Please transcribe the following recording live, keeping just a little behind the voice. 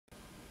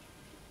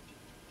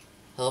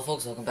Hello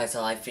folks, welcome back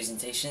to Live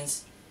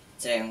Presentations.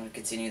 Today I'm going to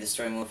continue the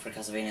story mode for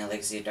Castlevania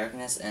Legacy of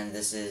Darkness, and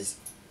this is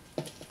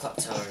Clock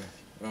Tower,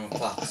 Room of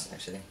Clocks,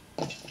 actually.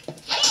 Let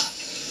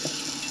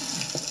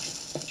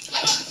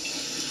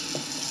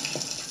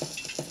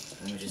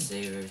me just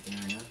save everything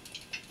right now.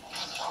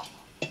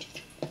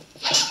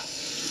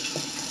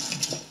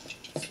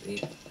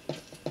 Sweet.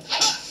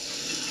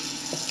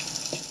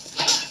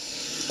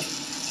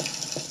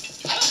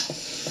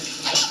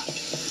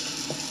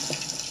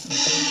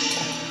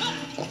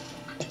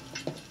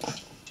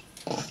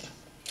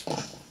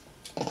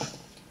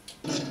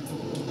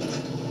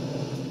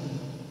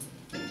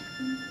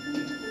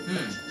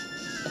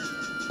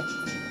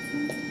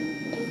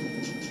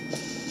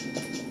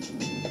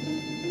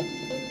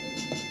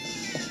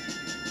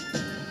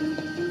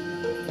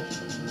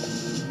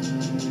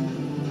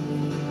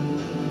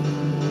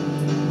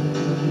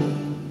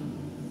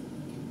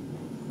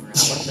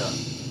 What the?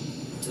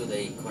 Too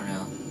late,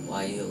 Cornell.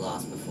 Why you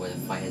lost before the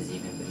fight has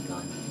even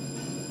begun?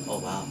 Oh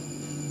wow.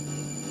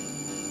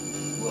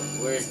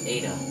 Where's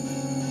Ada?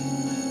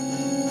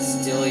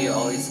 Still, you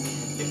always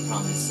kept your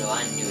promise, so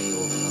I knew you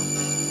would come.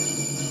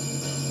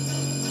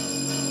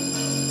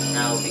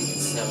 Now we can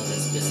settle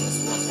this business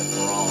once and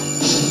for all.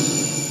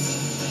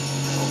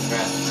 Oh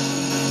crap.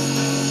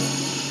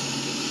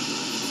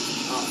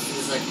 Oh,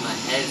 feels like my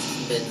head's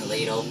been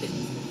laid open.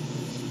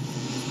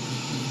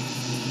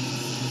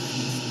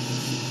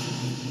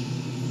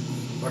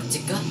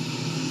 Ortica?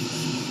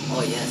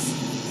 Oh yes,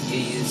 you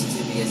used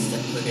to be a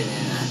step quicker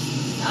than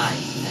I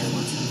at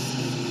one time.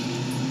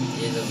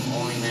 You're the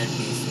only man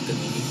beast who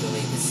could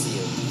manipulate the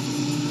seal.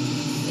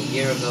 A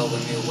year ago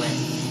when we went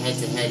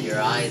head to head, your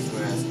eyes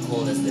were as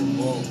cold as the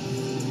moon.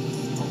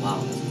 Oh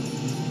wow.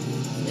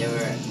 They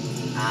were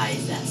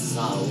eyes that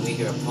saw a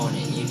weaker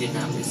opponent. You did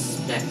not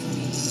respect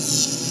me.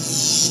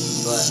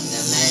 But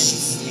the man you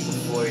see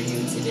before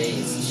you today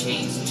is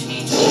changed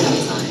all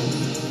the time.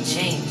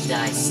 Changed,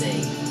 I say.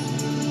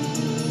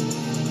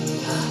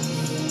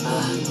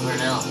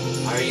 Cornell,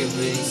 are you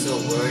really so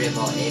worried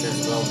about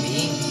Ada's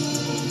well-being?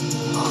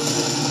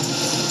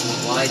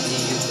 Why do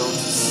you go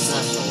to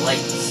such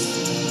lengths?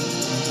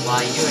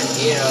 Why, you and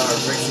Ada are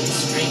virtually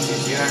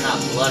strangers. You are not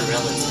blood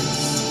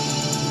relatives.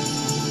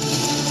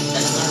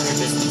 That is none of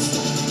your business.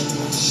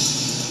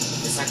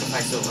 The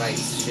sacrifice of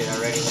rights should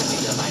already have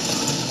begun by now.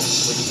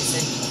 What did you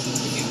say?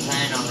 If you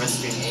plan on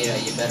rescuing Ada,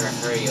 you better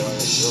hurry or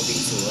you'll be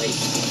too late.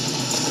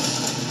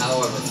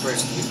 However,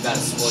 first we've got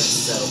a score to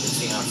settle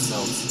between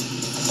ourselves.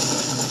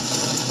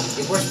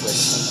 You're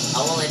worthless. I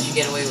won't let you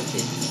get away with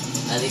it.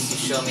 At least you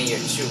show me your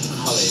true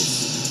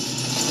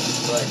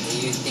colors. But do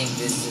you think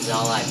this is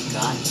all I've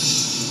got?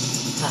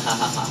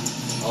 Hahaha.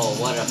 Oh,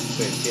 what a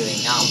great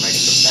feeling. Now I'm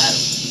ready for battle.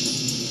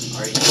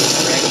 Are you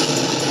ready?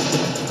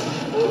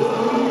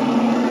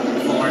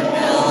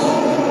 Cornell.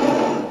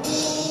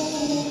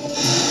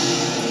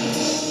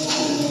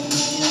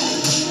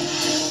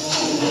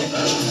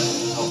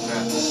 Oh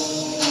crap.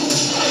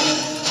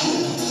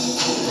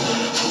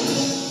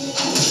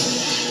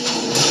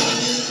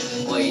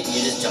 Wait,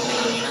 you're just jumping on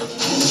me now?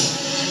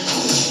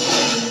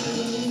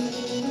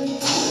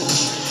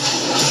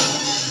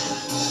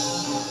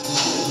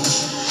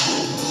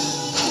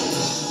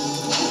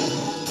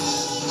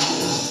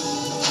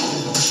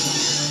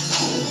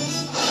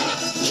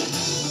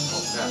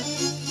 Oh crap.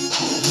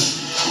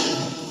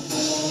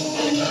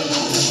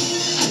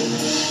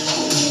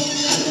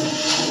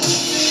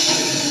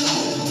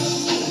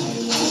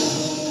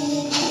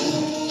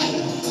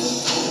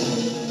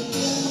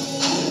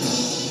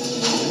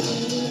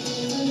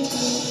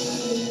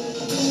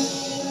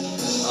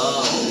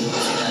 Oh, you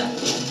see that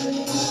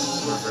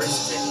reverse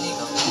technique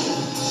on me?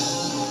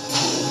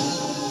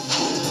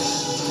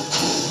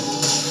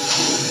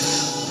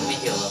 Let me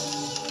heal up.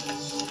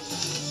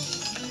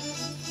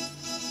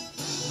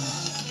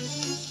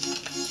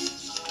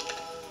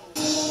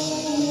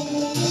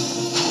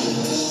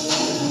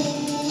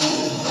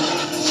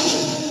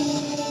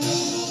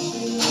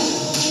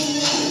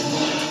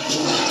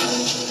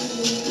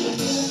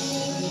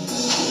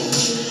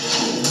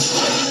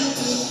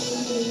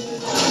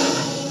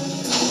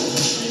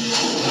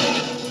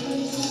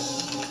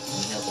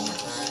 Inhale one more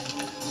time.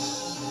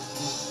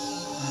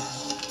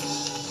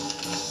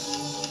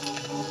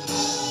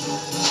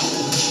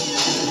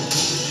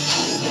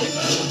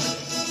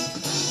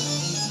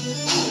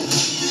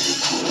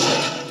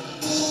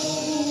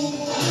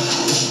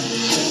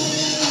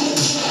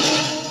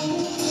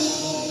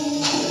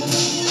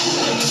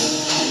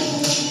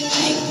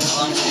 Dang, how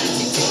long is it gonna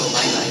take to go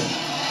bye-bye?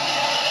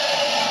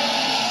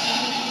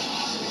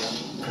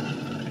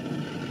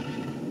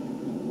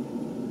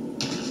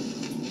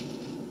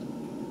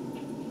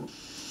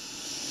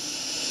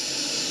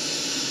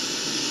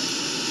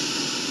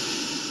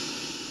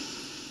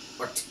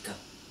 Ortica.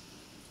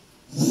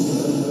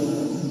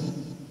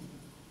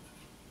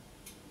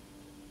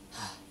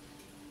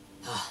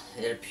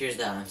 It appears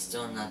that I'm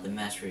still not the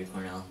match for you,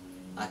 Cornell.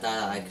 I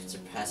thought I could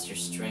surpass your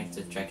strength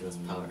with Dracula's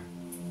power.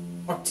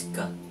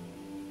 Ortica.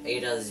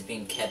 Ada is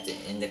being kept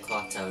in the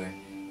clock tower.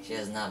 She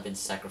has not been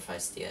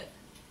sacrificed yet.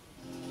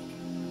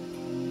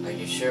 Are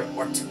you sure,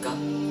 Ortica?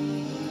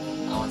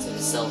 I wanted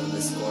to sell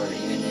the score,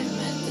 even if it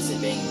meant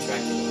disobeying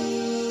Dracula.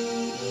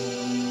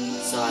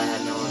 So I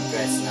have no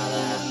regrets now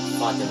that I have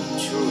fought the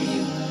true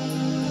you.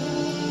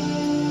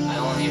 I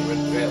only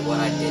regret what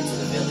I did to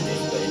the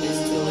villagers, but it is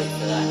too late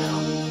for that now.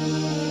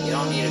 You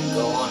don't need to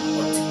go on,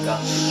 Ortica.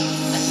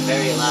 At the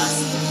very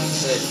last, if you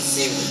could,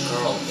 save the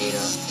girl,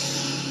 Ada.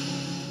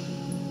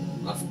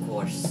 Of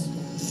course.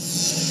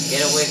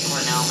 Get away,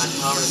 Cornell. My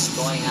power is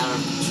going out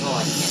of control.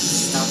 I can't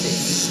stop it.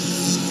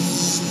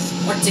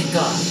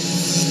 Ortica!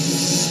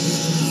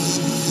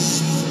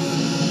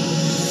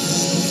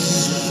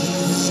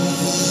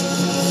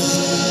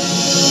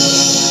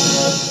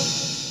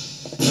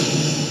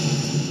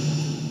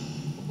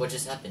 What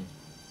just happened?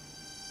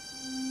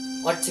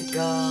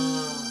 Ortica!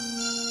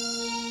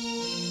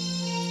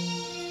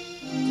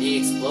 Did he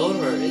explode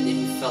or did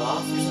he fell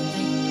off or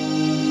something?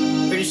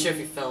 I'm pretty sure if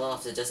he fell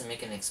off, it doesn't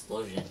make an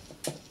explosion.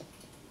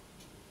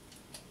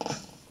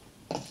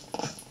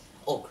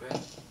 Oh crap.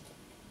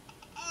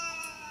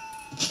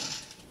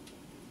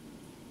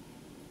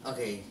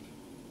 Okay.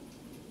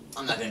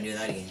 I'm not gonna do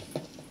that again.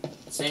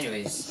 So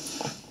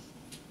anyways,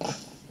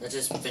 let's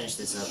just finish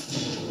this up.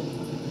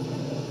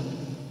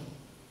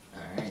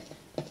 Alright.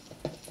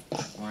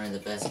 One of the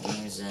best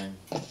games in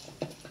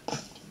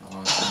a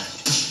long time.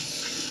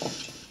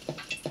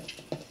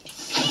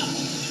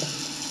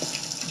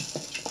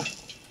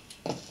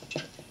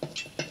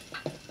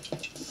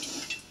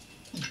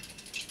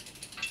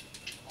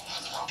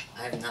 I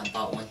have not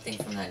bought one thing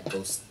from that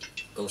ghost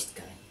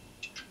guy.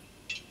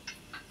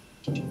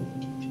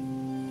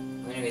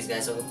 Anyways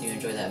guys, I hope you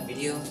enjoyed that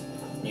video.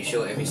 New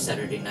show every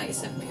Saturday night at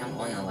 7 p.m.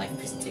 only on live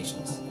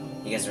presentations.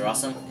 You guys are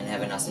awesome and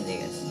have an awesome day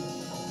guys.